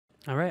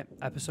All right,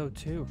 episode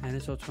 2,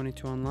 NHL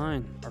 22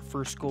 Online. Our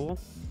first goal.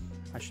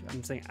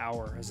 I'm saying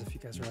our, as if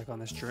you guys are like on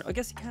this journey. I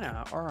guess you kind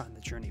of are on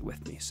the journey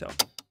with me, so.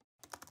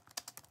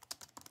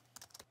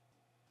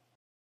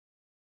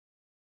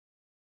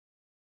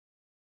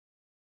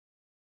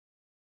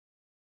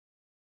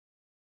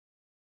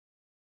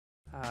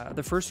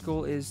 The first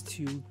goal is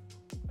to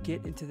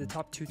get into the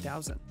top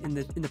 2,000. In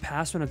the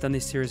past, when I've done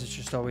these series, it's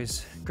just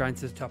always grind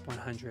to the top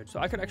 100. So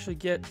I could actually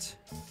get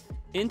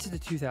into the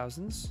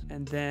 2000s,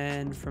 and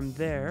then from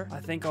there, I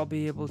think I'll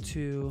be able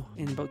to,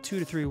 in about 2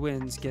 to 3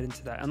 wins, get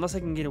into that. Unless I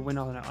can get a win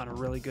on a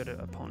really good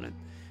opponent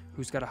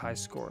who's got a high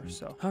score.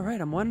 So, all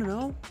right, I'm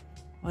 1-0,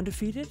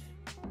 undefeated.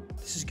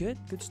 This is good,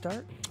 good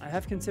start. I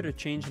have considered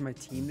changing my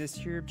team this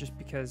year just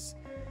because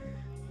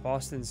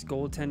Boston's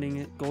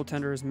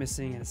goaltender is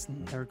missing, and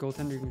their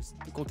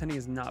goaltending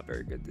is not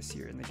very good this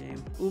year in the game.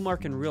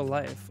 Ullmark in real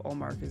life,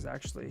 Ullmark is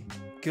actually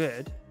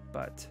good,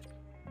 but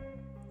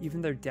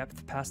even their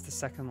depth past the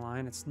second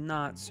line, it's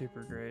not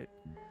super great.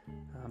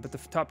 But the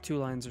top 2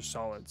 lines are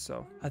solid,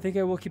 so I think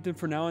I will keep them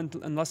for now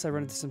unless I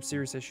run into some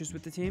serious issues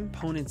with the team.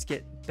 Opponents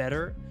get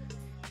better.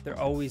 They're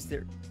always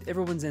there.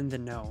 Everyone's in the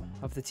know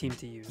of the team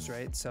to use,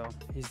 right? So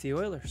he's the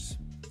Oilers.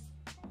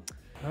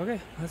 Okay,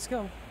 let's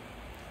go.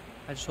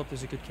 I just hope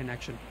there's a good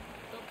connection.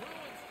 The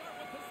Bruins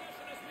start with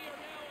possession as we are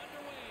now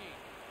underway.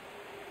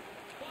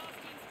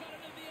 Boston's got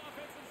it in the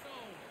offensive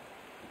zone.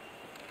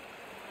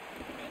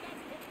 And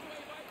that's pushed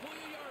away by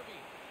Puljujarvi.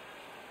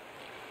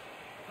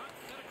 Puck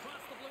set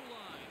across the blue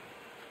line.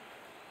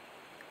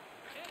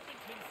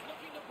 Edmonton's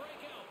looking to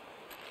break out.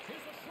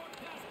 Here's a short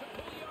pass to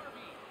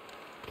Puljujarvi.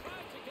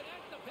 Tried to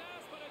connect the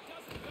pass, but it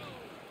doesn't go.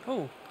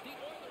 Oh. The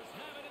Oilers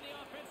have it in the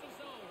offensive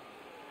zone.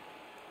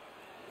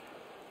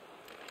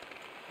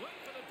 Went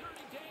for the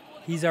dirty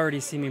dangle. He's already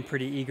seeming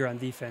pretty eager on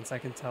defense. I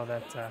can tell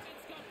that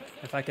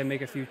if I can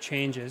make a few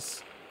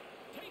changes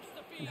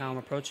in how I'm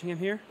approaching him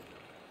here,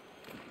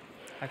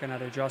 I can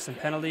either draw some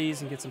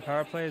penalties and get some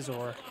power plays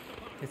or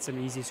get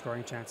some easy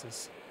scoring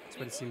chances. That's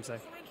what it seems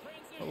like.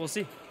 But we'll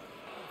see.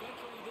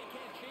 Eventually, they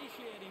can't chase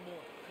you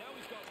anymore. Now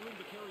he's got room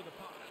to carry the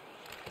puck.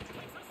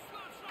 Takes a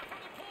slap shot for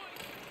the point,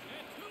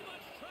 and too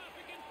much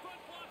traffic in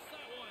front blocks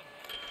that one.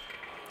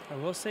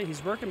 I will say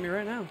he's working me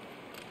right now.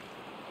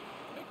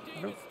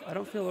 I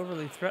don't feel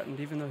overly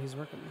threatened, even though he's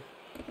working me.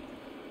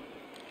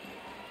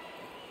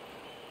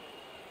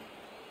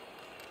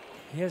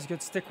 He has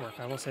good stick work,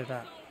 I will say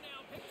that. To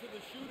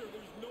the shooter,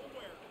 there's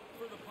nowhere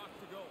for the puck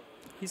to go.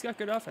 He's got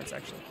good offense,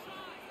 actually.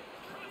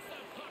 Press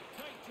that puck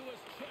tight to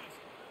his chest.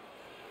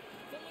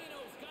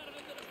 Foligno's got it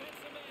in the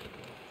defensive end.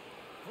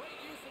 Great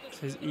use of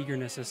the His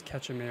eagerness is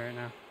catching me right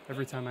now,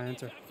 every time I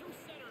enter. back through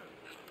center.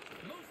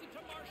 Moves it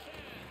to Marchand.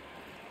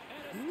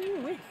 And a stick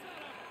Ooh-wee. setup.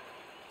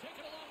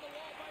 Taken along the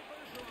wall by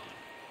Bergeron.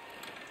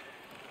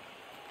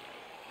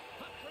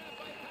 Puck grabbed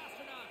by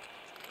Pasternak.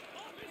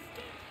 Off his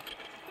stick.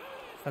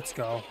 Let's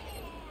go.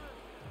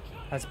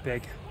 That's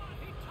big.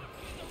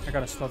 I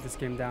gotta slow this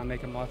game down,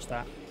 make him watch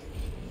that.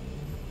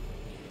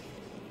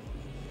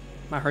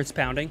 My heart's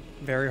pounding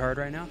very hard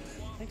right now.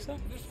 Think so?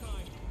 This time,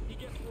 he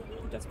gets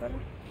rewarded. That's better.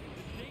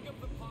 Dig of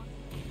the puck.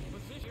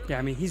 Position. Yeah,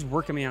 I mean, he's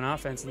working me on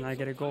offense, and I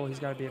get a goal. He's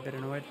got to be a bit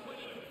annoyed.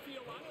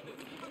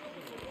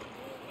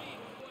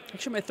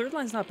 Actually, my third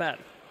line's not bad.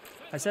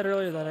 I said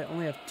earlier that I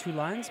only have 2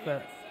 lines,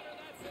 but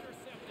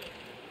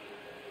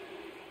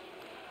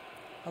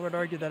I would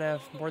argue that I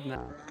have more than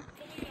that.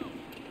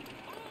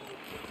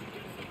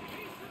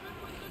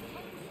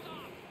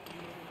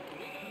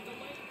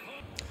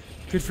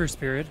 Good first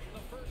period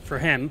for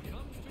him,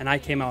 and I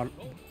came out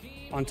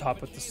on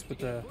top with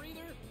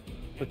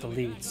the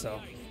lead.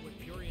 So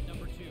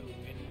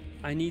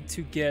I need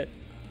to get,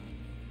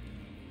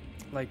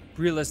 like,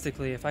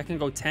 realistically, if I can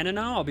go 10-0,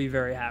 I'll be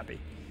very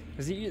happy,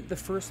 because the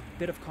first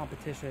bit of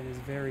competition is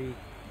very.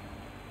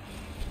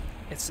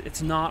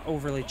 It's not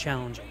overly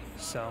challenging.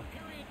 So,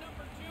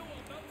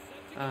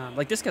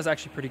 like, this guy's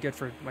actually pretty good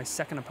for my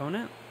second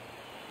opponent.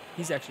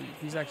 He's actually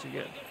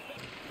good.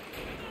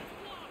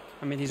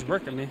 I mean, he's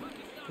working me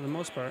for the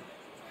most part.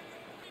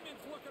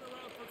 Looking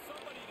around for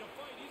somebody to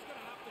fight. He's going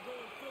to have to go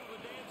and fill the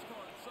dance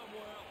card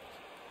somewhere else.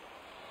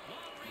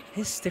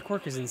 His stick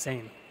work is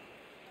insane,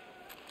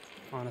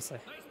 honestly.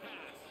 Nice pass.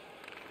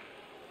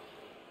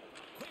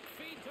 Quick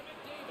feed to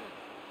McDavid.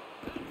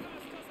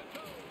 Pass doesn't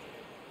go.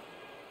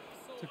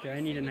 It's okay,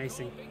 I need an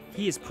icing.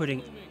 He is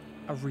putting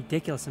a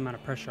ridiculous amount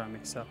of pressure on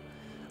me, so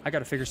I got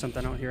to figure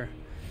something out here.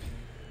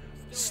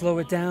 Slow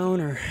it down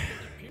or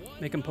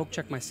make him poke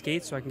check my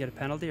skates so I can get a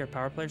penalty or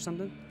power play or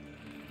something.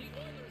 The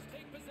Oilers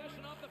take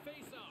possession off the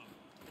faceoff.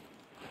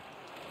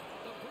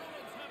 The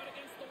Bruins have it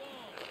against the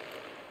wall.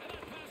 And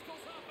that pass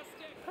goes off a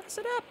stick. Pass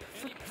it up,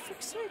 for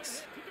fuck's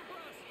sakes. To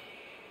DeBrus.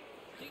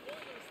 The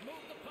Oilers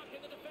move the puck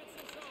in the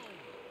defensive zone.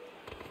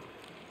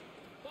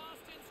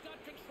 Boston's got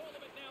control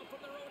of it now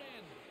from their own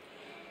end.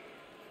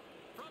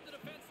 From the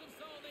defensive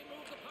zone, they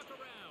move the puck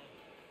around.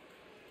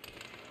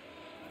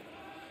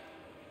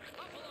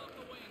 Up along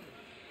the wing.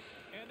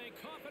 And they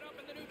cough it up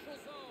in the neutral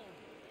zone.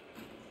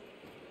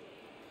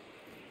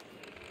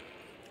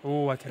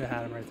 Oh, I could have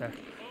had him right there. Oh,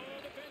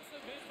 defensive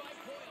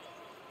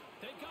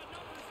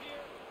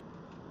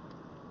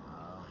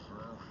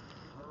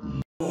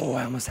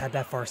almost had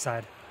that far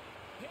side.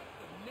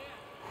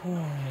 Ooh,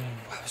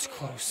 that was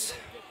close.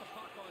 Get the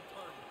puck on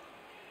target.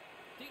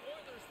 The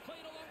Oilers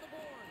played along the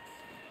boards.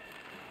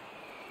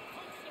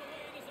 Pokes it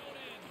away in his own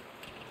end.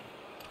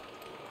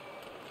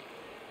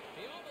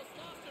 He almost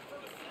lost it for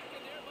a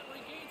second there, but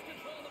regains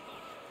control of the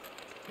puck.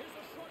 Here's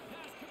a short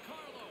pass to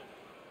Carlo.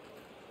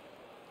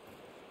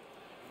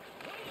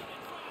 Waiting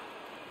in front,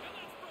 and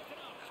that's broken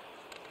up.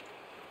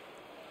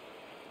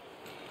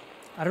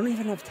 I don't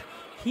even have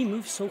he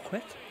moves so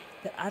quick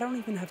that I don't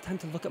even have time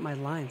to look at my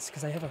lines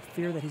because I have a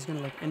fear that he's going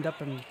to like end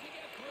up on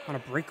a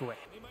breakaway.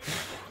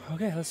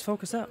 Okay, let's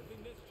focus up.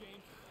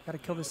 Got to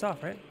kill this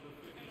off, right?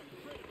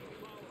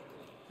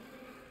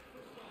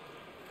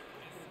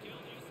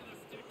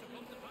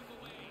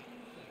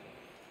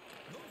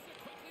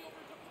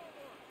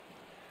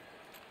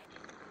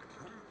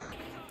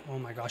 Oh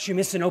my gosh, you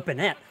missed an open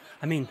net.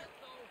 I mean,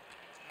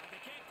 They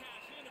can't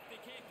cash in if they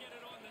can't get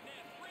it on the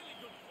net. Really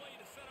good play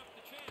to set up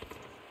the chance,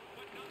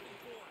 but nothing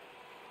for it.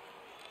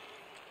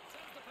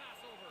 Sends the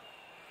pass over.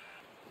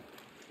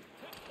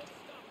 Textbook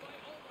stop by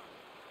Omar.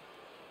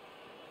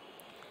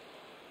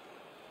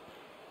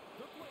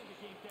 They're playing the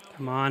game down.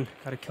 come on,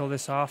 got to kill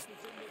this off.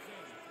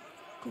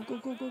 Go, go,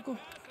 go, go, go. And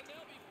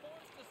they'll be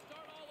forced to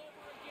start all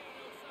over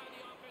again outside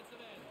the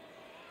offensive end.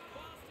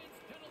 Boston's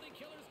penalty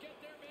killers get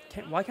their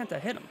man. Why can't I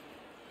hit him?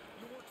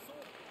 You work so.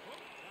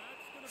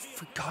 That's gonna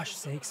be For gosh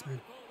sakes, man.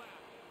 call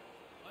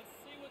that. Let's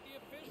see what the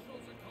officials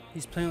are calling.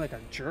 He's playing like a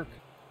jerk.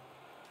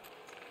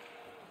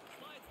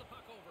 Slides the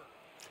puck over.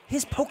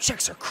 His poke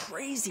checks are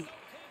crazy.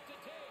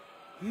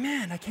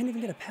 Man, I can't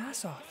even get a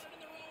pass off. In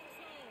their own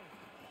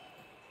zone.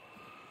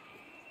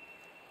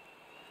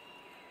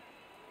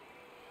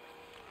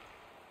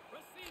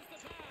 Receives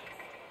the pass.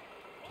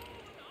 Oh,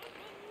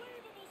 an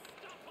unbelievable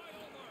stop by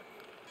Omar.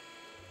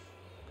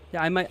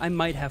 Yeah, I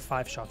might have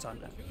 5 shots on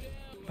that,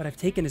 but I've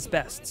taken his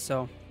best,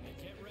 so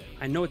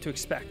I know what to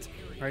expect.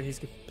 Right, he's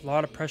got a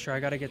lot of pressure. I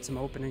got to get some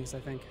openings,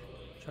 I think.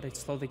 Try to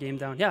slow the game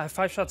down. Yeah, I have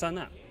 5 shots on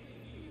that.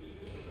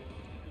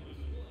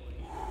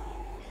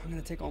 I'm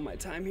gonna take all my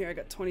time here. I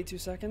got 22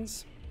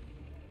 seconds.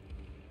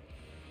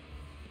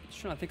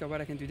 Just trying to think of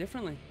what I can do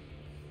differently.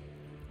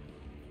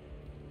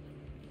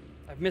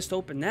 I've missed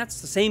open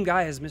nets. The same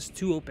guy has missed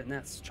 2 open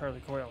nets,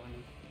 Charlie Coyle. I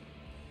mean,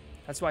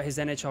 that's why his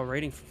NHL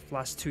rating for the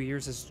last 2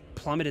 years has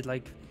plummeted,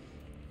 like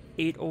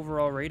 8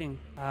 overall rating.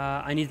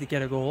 I need to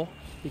get a goal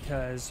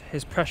because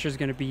his pressure is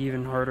going to be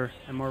even harder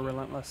and more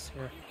relentless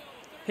here.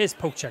 His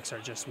poke checks are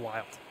just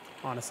wild,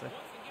 honestly. Once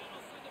again,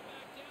 I'll send it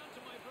back down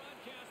to my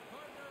broadcast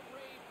partner,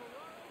 Ray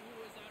Ferraro,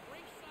 who is at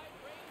ringside.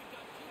 Ray, we've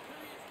got 2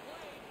 periods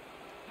played.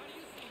 How do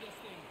you see this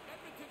thing?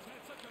 Edmonton's had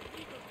such a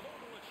meager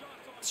total of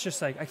shots on. It's just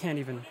like, I can't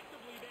even...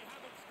 Predictably, they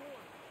haven't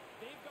scored.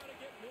 They've got to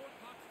get more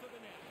pucks to the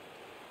net.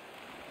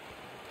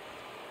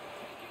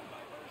 Taken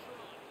by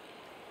Bergeron.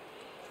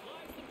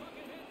 Slides the puck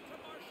ahead to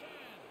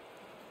Marchand.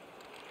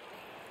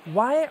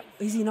 Why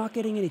is he not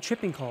getting any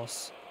tripping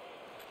calls?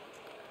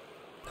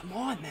 Come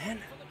on, man.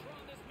 For the draw,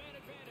 this man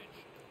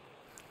advantage.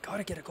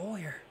 Gotta get a goal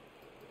here.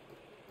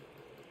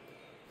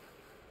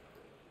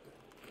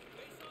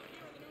 Face off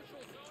here in the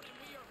neutral zone,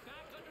 and we are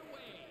back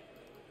underway.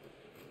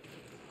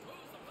 Moves the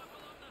puck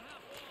along the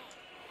half wall.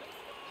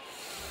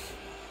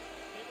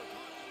 They were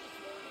talking this morning about their abilities on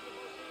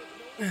another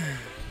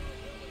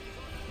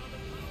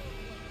power play.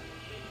 They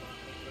thought they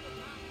could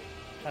attack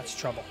it. That's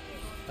trouble.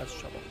 That's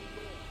trouble.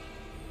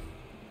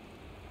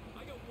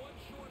 I got one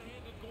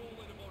short-handed goal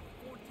in about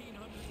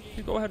 1,400 games.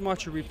 You go ahead and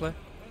watch your replay.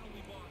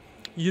 Penalty box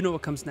You know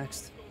what comes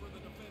next. over the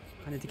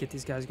defenseman. I need to get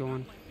these guys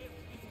going. Like this,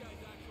 these guys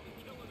actually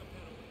killing a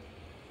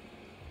penalty.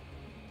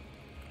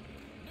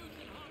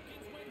 Nugent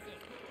Hopkins wins it.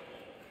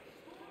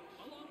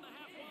 Along the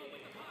half wall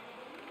with the puck.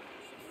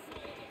 Some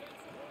solid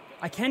defensive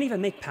work. I can't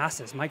even make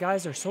passes. My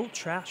guys are so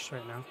trashed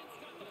right now.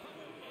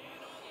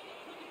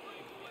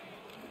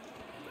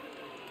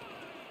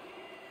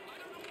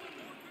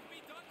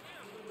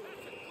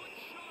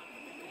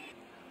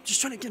 Just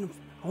trying to get him.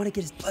 I want to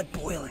get his blood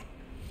boiling.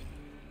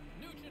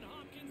 Nugent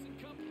Hopkins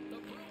and company. The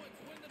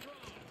Bruins win the draw.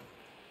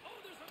 Oh,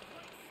 there's a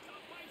great stop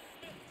by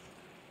Smith.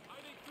 I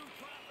think through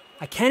traffic.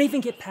 I can't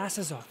even get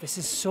passes off. This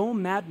is so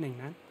maddening,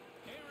 man.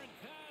 Aaron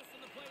pass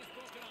and the play's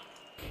broken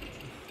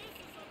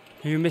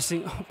up. You're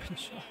missing open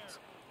shots.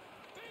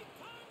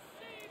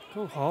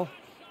 Go, Hall.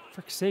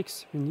 For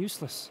sakes, you've been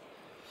useless.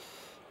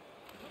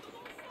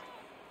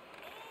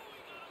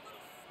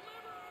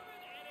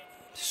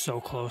 So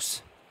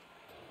close.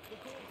 The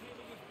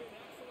goaltending has been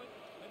excellent,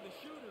 and the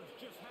shooters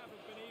just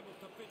haven't been able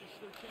to finish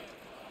their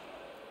chances.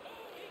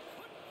 Oh, he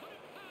couldn't put it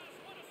past.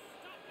 What a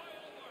stop by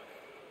Omar.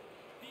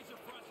 These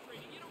are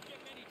frustrating. You don't get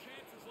many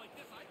chances like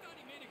this. I thought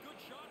he made a good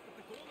shot, but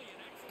the goalie,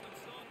 an excellent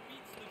stop,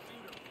 beats the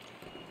shooter.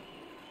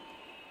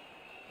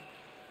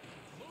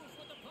 Moves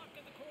with the puck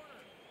in the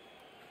corner.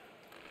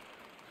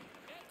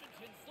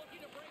 Edmonton's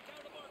looking to break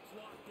out of marks.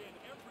 Locked in.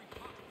 Every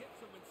puck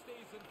hits him and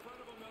stays in front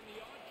of him on the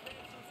odd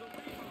chances of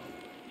rebound.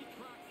 He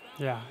tracks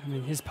that. Yeah, I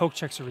mean, his poke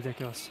checks are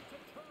ridiculous.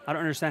 I don't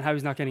understand how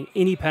he's not getting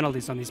any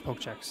penalties on these poke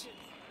checks.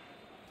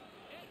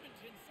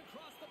 Edmonton's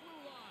across the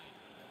blue line.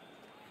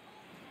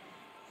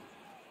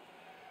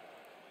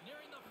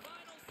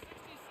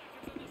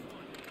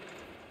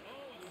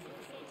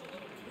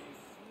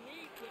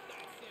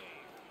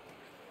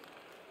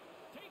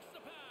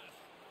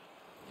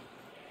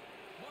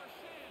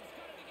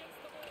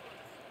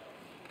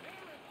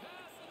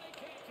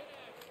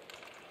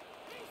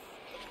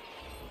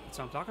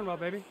 what I'm talking about,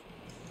 baby.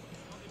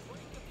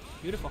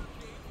 Beautiful.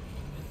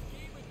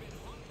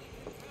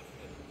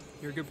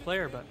 You're a good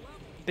player, but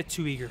a bit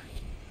too eager.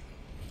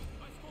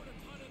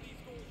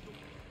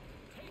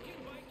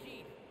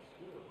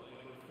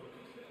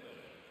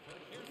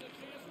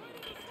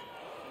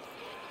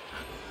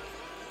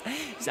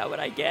 Is that what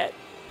I get?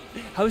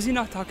 How is he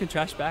not talking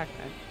trash back,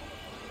 man?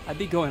 I'd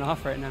be going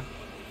off right now.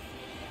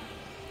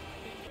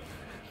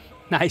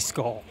 Nice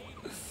goal.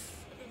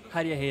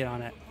 How do you hate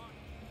on it?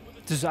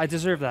 I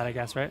deserve that, I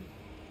guess, right?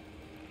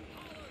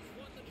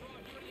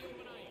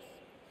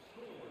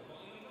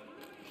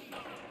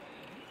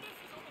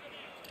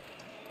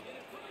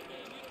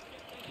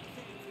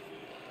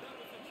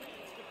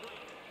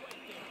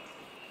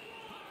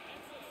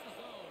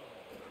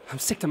 I'm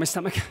sick to my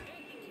stomach.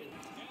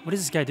 What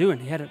is this guy doing?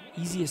 He had an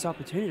easiest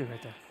opportunity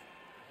right there.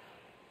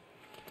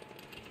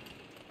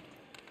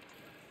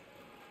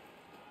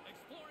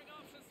 Exploring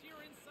options here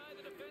inside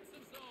the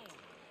defensive zone.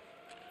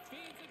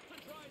 Feeds it to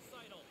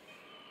Draisaitl.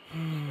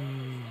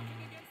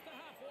 Against the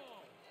half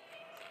wall.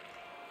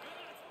 And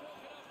that's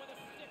broken up with a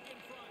stick in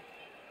front.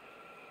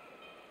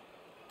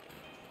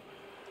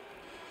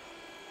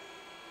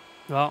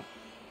 Well,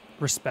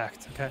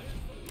 respect, okay?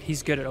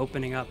 He's good at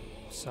opening up,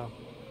 so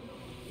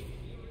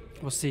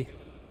we'll see.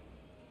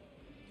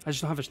 I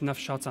just don't have enough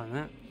shots on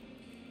that.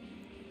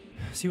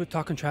 See what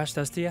talking trash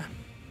does to you?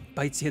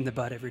 Bites you in the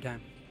butt every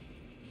time.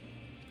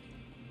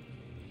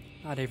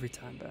 Not every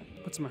time, but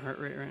what's my heart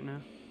rate right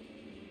now?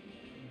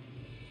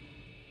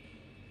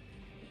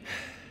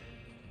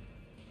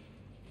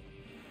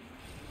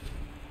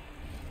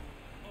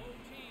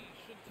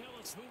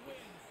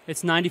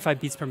 It's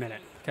 95 beats per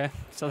minute, okay?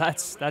 So that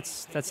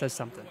says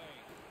something.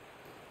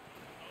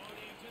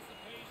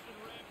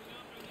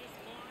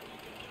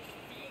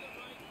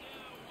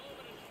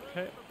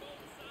 Okay.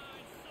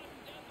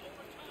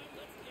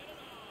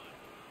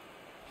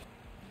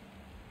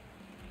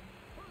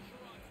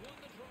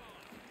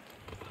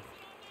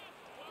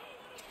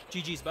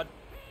 GG's, bud.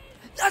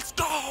 Let's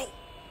go!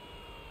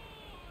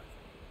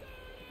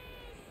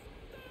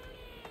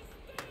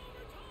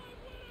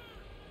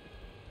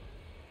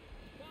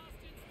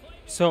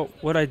 So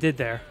what I did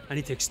there, I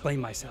need to explain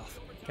myself,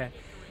 okay?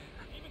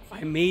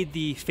 I made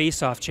the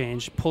face-off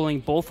change, pulling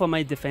both of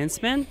my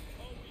defensemen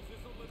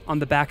on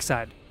the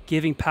backside,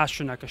 giving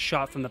Pastrnak a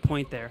shot from the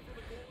point there,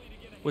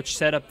 which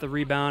set up the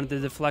rebound, the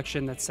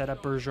deflection that set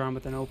up Bergeron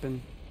with an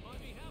open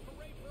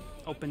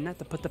net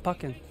to put the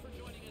puck in.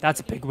 That's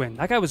a big win.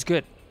 That guy was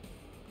good.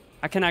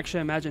 I can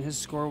actually imagine his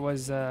score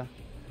was,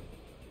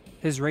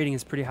 his rating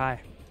is pretty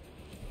high.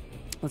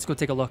 Let's go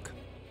take a look.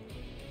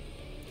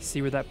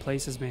 See where that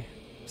places me.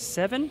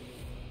 7?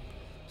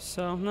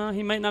 So, no,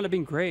 he might not have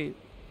been great.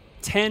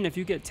 10, if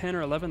you get 10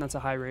 or 11, that's a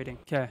high rating.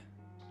 Okay.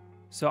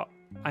 So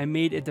I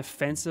made a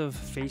defensive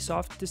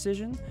face-off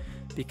decision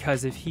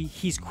because if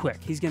he's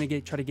quick, he's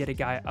gonna try to get a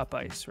guy up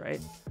ice, right?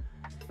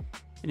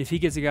 And if he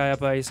gets a guy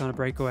up ice on a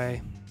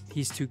breakaway,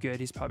 he's too good.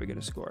 He's probably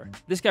gonna score.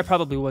 This guy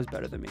probably was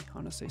better than me,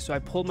 honestly. So I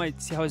pulled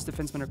see how his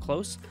defensemen are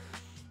close.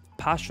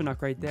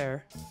 Pastrnak right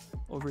there,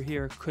 over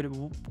here,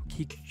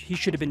 he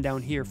should have been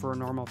down here for a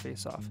normal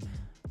face-off.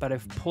 But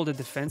I've pulled a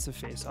defensive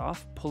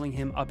face-off, pulling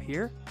him up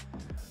here.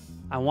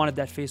 I wanted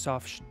that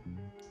face-off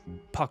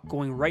puck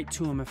going right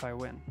to him if I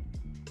win.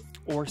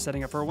 Or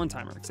setting up for a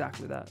one-timer,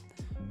 exactly that.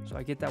 So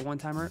I get that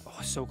one-timer.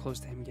 Oh, so close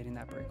to him getting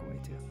that breakaway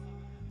too.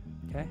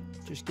 Okay,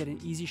 just get an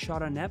easy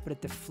shot on net, but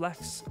it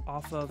deflects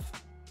off of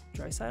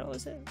Draisaitl,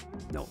 is it?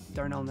 No,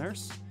 Darnell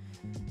Nurse.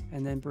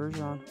 And then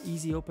Bergeron,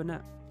 easy open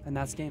net. And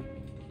that's game.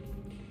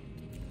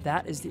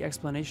 That is the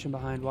explanation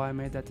behind why I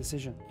made that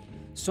decision.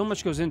 So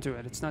much goes into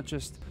it. It's not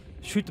just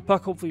shoot the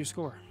puck, hopefully you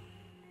score.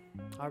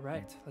 All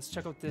right, let's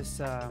check out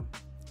this,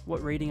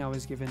 what rating I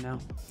was given now.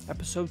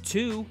 Episode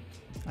 2,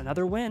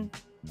 another win.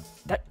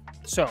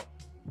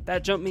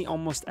 That jumped me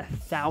almost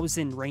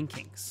 1,000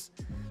 rankings.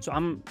 So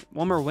I'm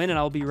one more win and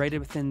I'll be rated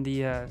within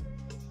the,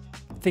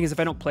 thing is if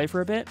I don't play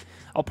for a bit,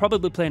 I'll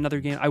probably play another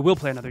game. I will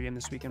play another game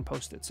this week and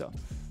post it. So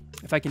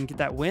if I can get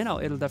that win,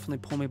 it'll definitely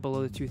pull me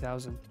below the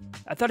 2,000.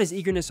 I thought his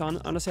eagerness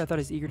honestly, I thought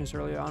his eagerness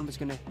earlier on was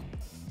going to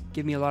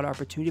give me a lot of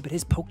opportunity, but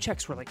his poke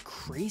checks were like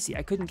crazy.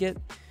 I couldn't get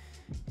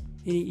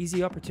any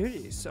easy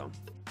opportunities. So,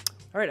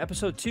 all right,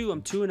 episode 2,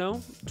 I'm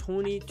 2-0,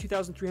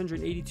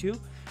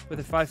 2,382 with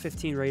a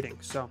 515 rating.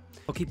 So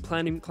I'll keep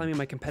climbing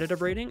my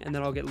competitive rating, and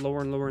then I'll get lower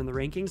and lower in the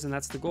rankings, and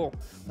that's the goal.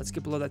 Let's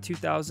get below that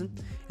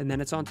 2,000, and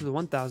then it's on to the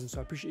 1,000. So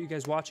I appreciate you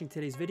guys watching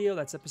today's video.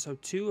 That's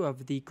episode 2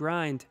 of the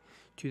grind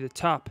to the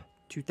top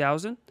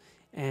 2,000,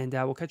 and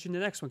we'll catch you in the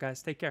next one,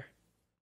 guys. Take care.